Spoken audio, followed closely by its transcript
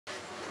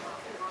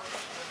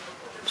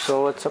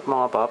So what's up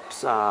mga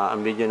paps,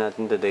 ang video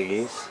natin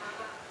today is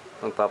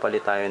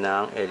magpapalit tayo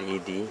ng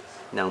LED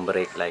ng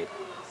brake light.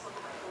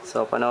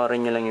 So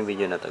panoorin nyo lang yung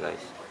video na to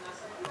guys.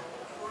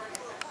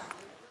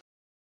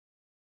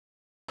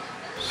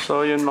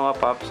 So yun mga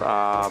paps,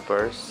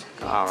 first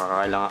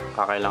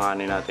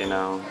kakailanganin natin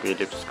ng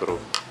Phillips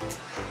screw.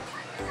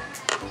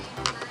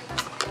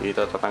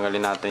 Dito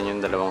tatanggalin natin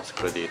yung dalawang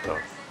screw dito.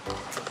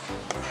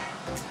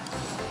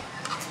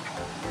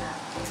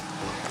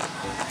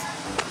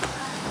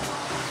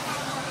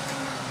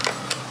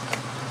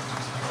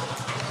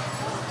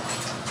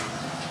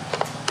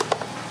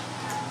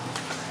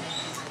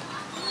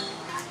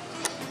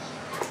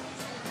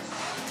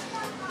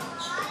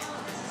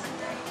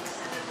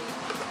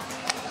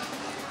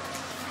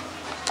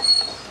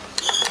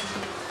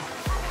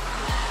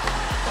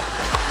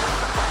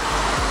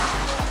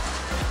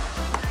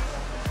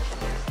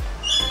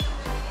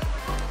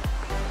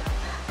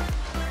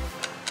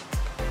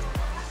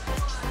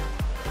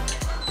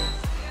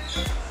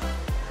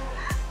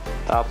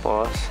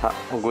 Tapos,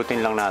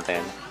 hugutin lang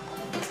natin.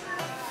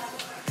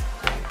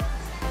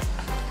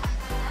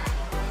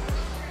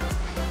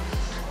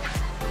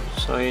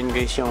 So, yun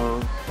guys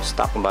yung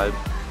stock bulb.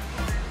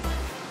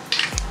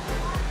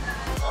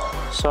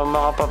 So,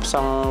 mga paps,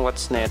 ang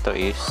watts na ito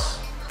is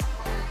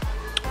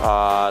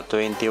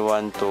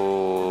 21 to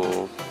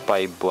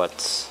 5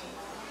 watts.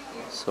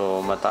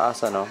 So,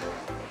 mataas ano.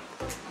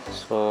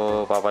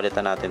 So,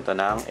 papalitan natin to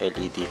ng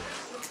LED.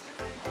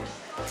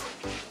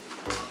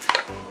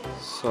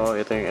 So,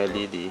 ito yung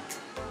LED.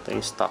 Ito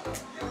yung stock.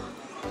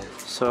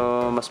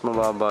 So, mas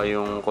mababa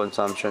yung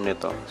consumption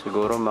nito.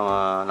 Siguro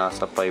mga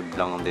nasa 5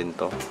 lang din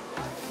to.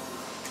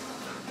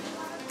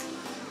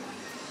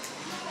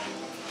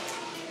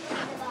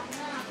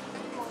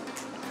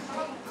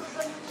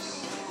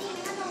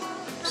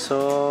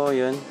 So,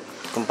 yun.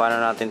 Kung paano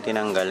natin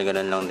tinanggal,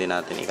 ganun lang din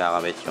natin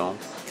ikakabit yung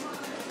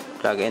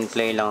plug and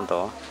play lang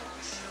to.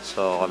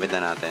 So, kabit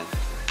na natin.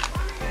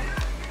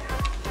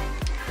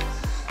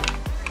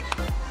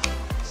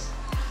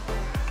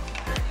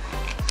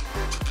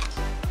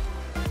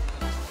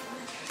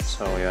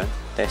 So, yun.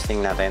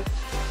 Testing natin.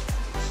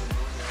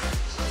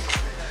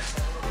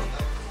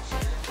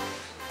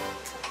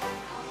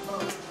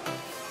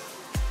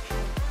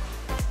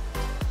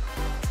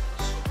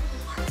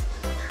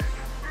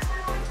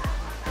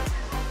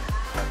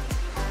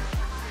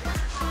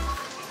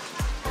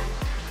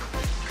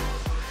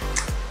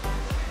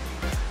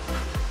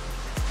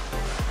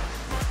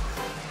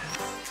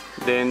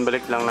 Then,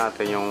 balik lang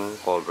natin yung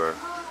cover.